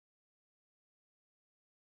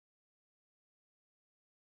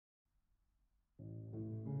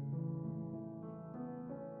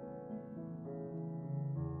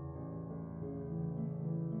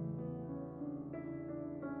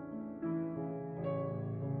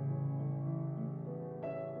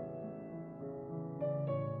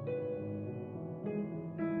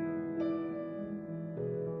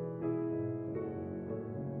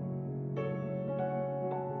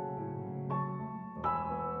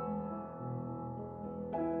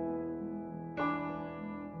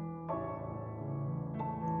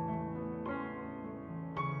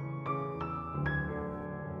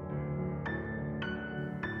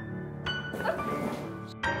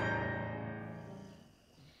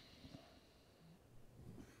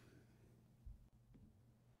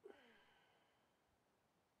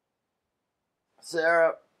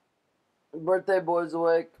Sarah, birthday boy's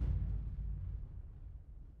awake.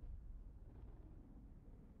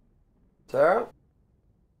 Sarah?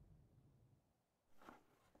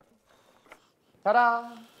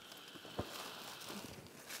 Ta-da!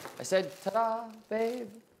 I said, ta-da, babe.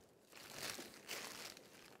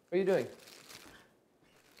 What are you doing?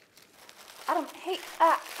 Adam, hey,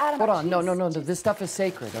 Adam. Hold on, geez, no, this stuff is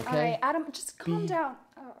sacred, okay? All right, Adam, just calm down.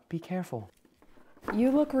 Be careful.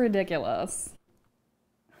 You look ridiculous.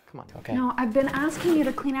 Come on, okay? No, I've been asking you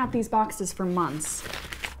to clean out these boxes for months.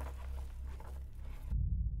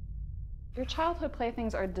 Your childhood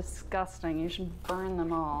playthings are disgusting. You should burn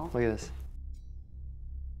them all. Look at this.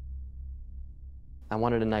 I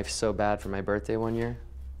wanted a knife so bad for my birthday one year.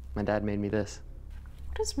 My dad made me this.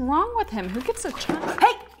 What is wrong with him? Who gets a child?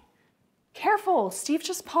 Hey! Careful, Steve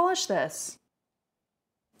just polished this.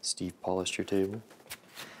 Steve polished your table.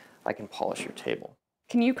 I can polish your table.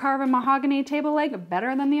 Can you carve a mahogany table leg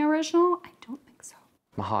better than the original? I don't think so.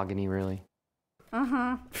 Mahogany, really?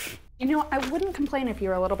 Uh-huh. You know, I wouldn't complain if you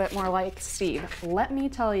were a little bit more like Steve. Let me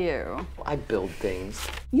tell you. I build things.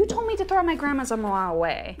 You told me to throw my grandma's armoire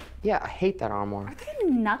away. Yeah, I hate that armoire. Are there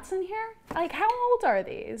nuts in here? Like, how old are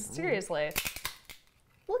these? Seriously.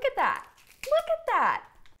 Look at that. Look at that.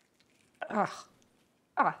 Ugh.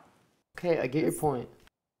 Ugh. Okay, I get your point.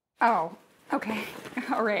 Oh, okay.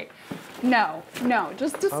 All right. No,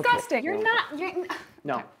 just disgusting. Okay, You're not, you're...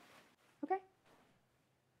 No. Okay.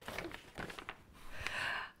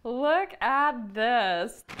 Look at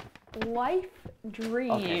this. Life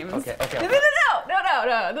dreams. Okay.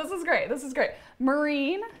 No. This is great. This is great.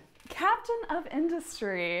 Marine, captain of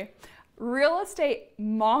industry, real estate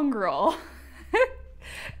mongrel,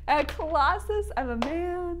 a colossus of a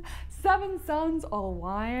man, 7 sons, a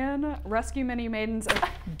lion, rescue many maidens, and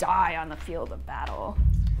die on the field of battle.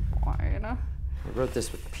 Fine. I wrote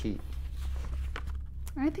this with Pete.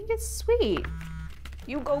 I think it's sweet.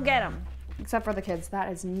 You go get him. Except for the kids.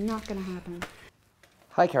 That is not gonna happen.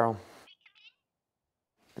 Hi, Carol.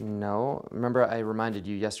 No, remember I reminded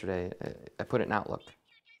you yesterday. I put it in Outlook.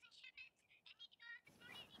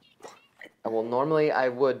 Well, normally I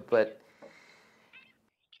would, but...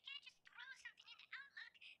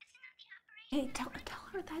 Hey, tell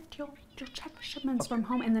her that you'll check the shipments from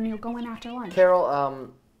home and then you'll go in after lunch.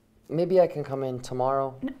 Carol, maybe I can come in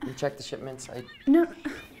tomorrow and check the shipments.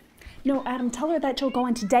 No, Adam, tell her that you'll go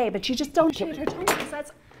in today, but you just don't shade her tone because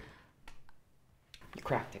that's... You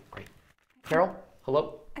cracked it, great. Carol,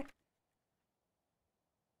 hello?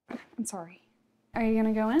 I'm sorry. Are you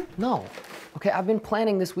gonna go in? No. Okay, I've been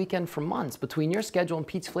planning this weekend for months. Between your schedule and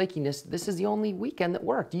Pete's flakiness, this is the only weekend that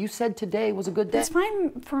worked. You said today was a good day. It's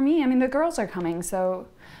fine for me. I mean, the girls are coming, so...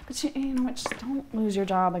 But you know what, just don't lose your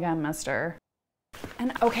job again, mister.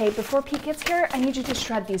 And okay, before Pete gets here, I need you to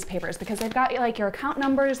shred these papers because they've got like your account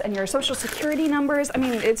numbers and your social security numbers. I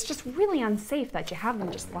mean, it's just really unsafe that you have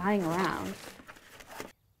them just lying around.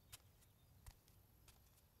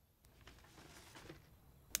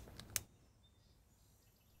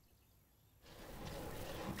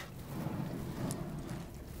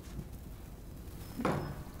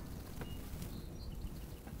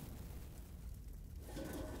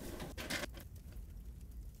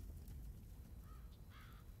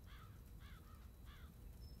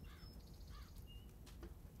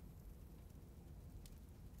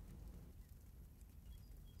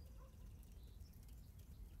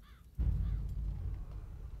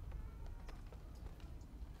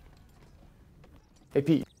 Hey,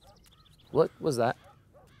 Pete. What was that?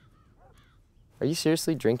 Are you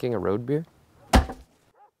seriously drinking a road beer?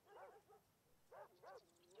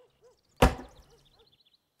 Look,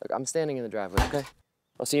 I'm standing in the driveway, okay?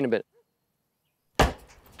 I'll see you in a bit.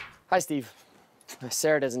 Hi, Steve.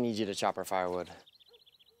 Sarah doesn't need you to chop her firewood.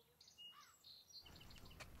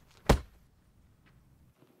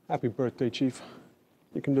 Happy birthday, Chief.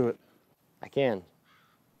 You can do it. I can.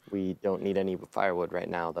 We don't need any firewood right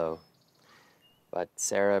now, though. But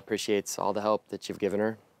Sarah appreciates all the help that you've given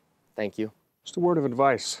her. Thank you. Just a word of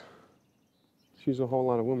advice. She's a whole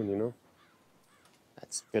lot of woman, you know?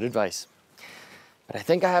 That's good advice. But I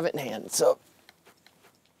think I have it in hand, so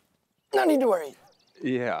no need to worry.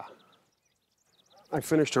 Yeah. I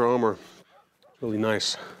finished her armor. It's really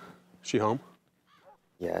nice. Is she home?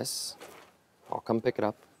 Yes. I'll come pick it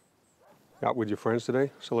up. Out with your friends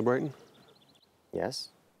today, celebrating? Yes.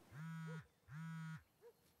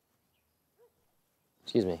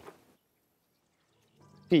 Excuse me.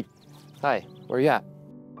 Pete, hi, where are you at?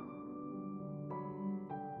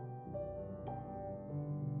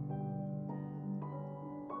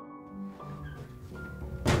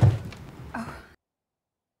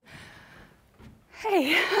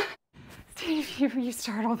 Hey, You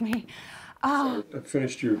startled me. I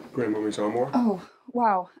finished your grandmommy's armoire. Oh,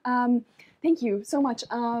 wow. Thank you so much.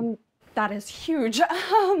 That is huge.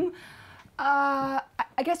 I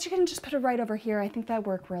guess you can just put it right over here. I think that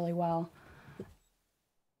worked really well.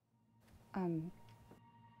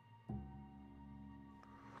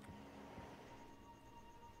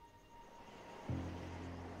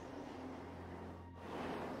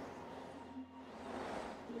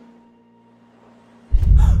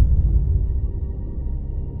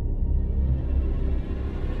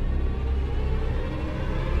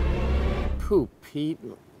 Pooh, Pete.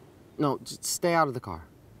 No, just stay out of the car.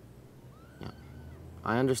 Yeah,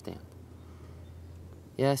 I understand.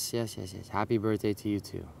 Yes. Happy birthday to you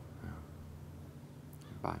too. Yeah.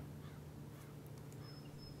 Bye.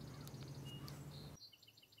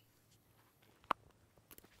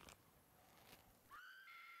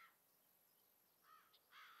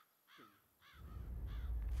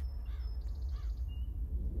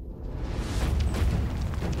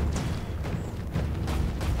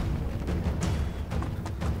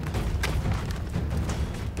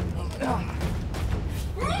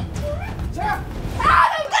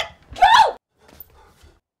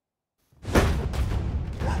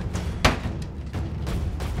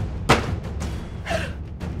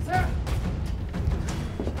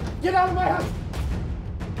 Get out of my house!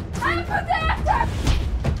 I'm possessed!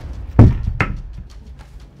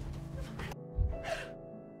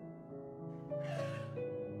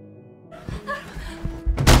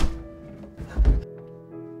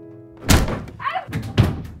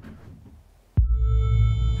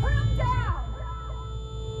 Put him down!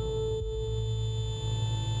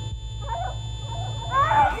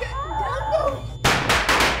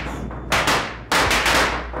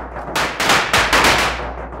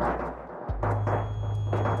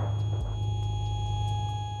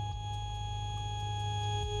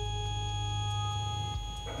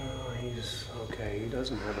 He's okay. He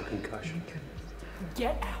doesn't have a concussion.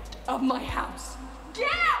 Get out of my house! Get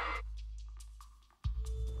out!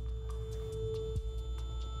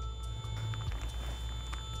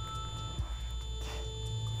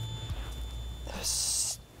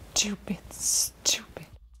 Stupid.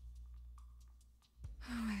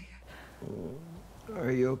 Oh my God.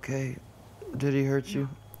 Are you okay? Did he hurt you?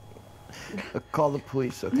 Call the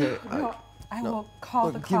police, okay? No, I will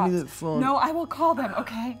call the cops. Give me the phone. No, I will call them,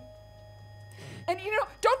 okay? And you know,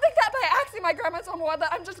 don't think that by asking my grandma's armoire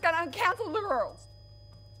that I'm just gonna cancel the girls.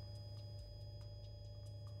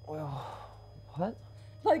 Well, what?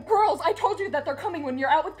 Like, girls, I told you that they're coming when you're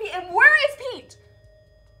out with Pete, and where is Pete?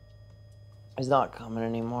 He's not coming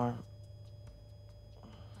anymore.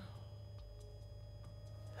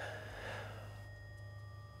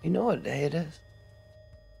 You know what day it is?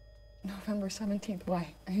 November 17th.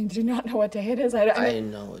 Why? I do not know what day it is. I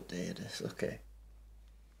know what day it is, okay?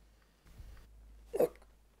 Look,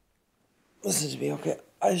 listen to me, okay?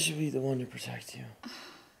 I should be the one to protect you.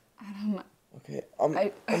 Adam. Okay, I'm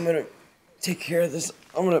gonna take care of this.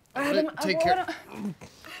 I'm gonna take care.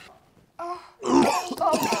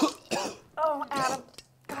 Oh, Adam.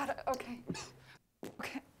 Got it. Okay.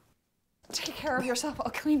 Take care of yourself. I'll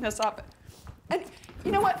clean this up. And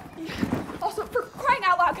you know what? Also, for crying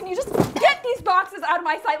out loud, can you just get these boxes out of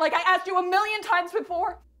my sight like I asked you 1,000,000 times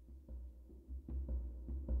before?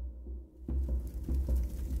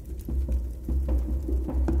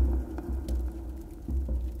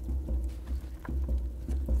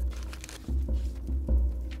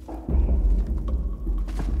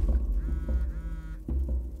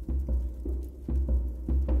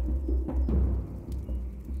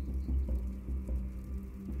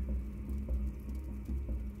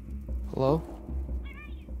 Hello?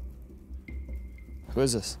 Who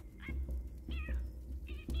is this?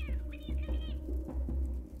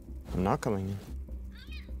 I'm not coming in.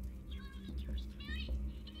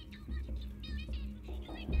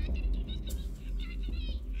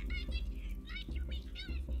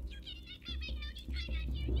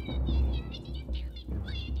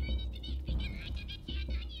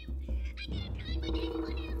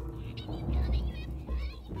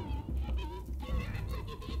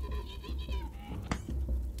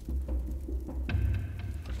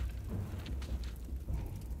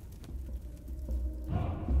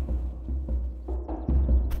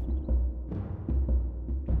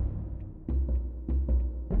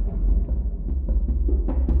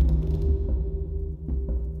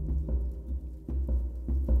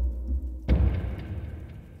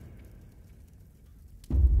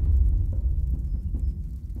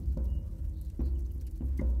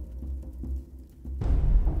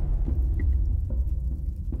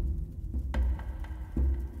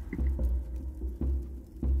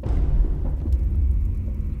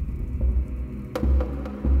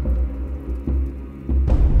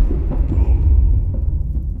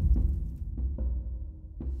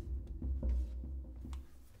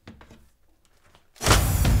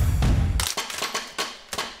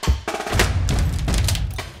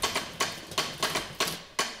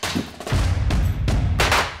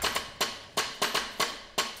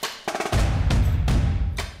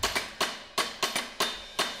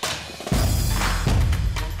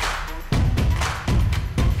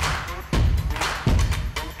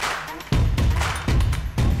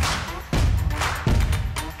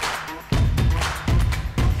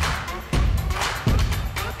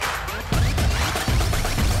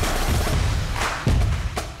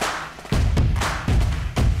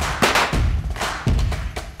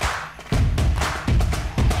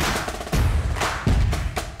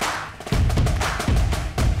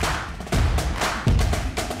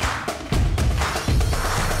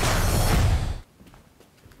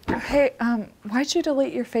 Why'd you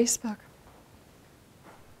delete your Facebook?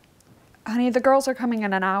 Honey, the girls are coming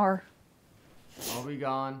in an hour. I'll be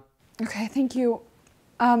gone. Okay, thank you.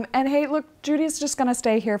 And hey, look, Judy's just gonna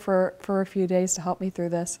stay here for a few days to help me through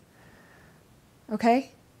this.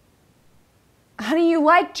 Okay? Honey, you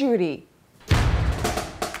like Judy.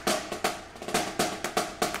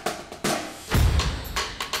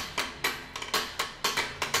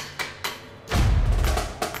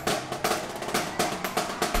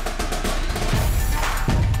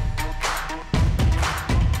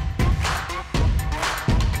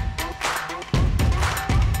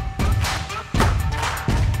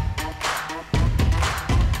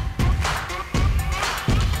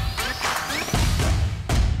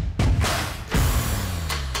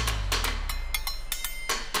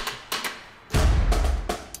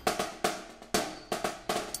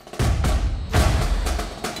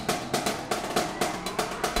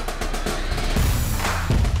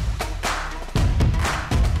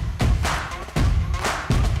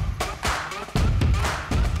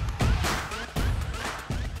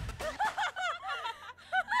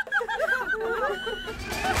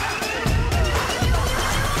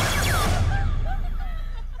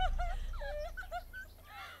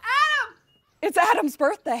 It's Adam's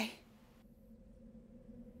birthday.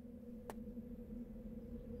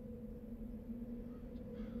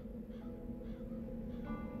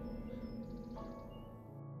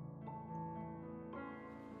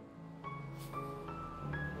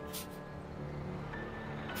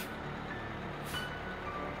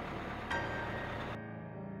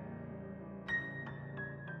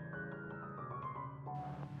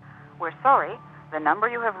 We're sorry, the number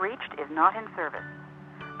you have reached is not in service.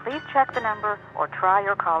 Please check the number or try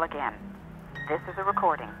your call again. This is a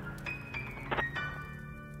recording.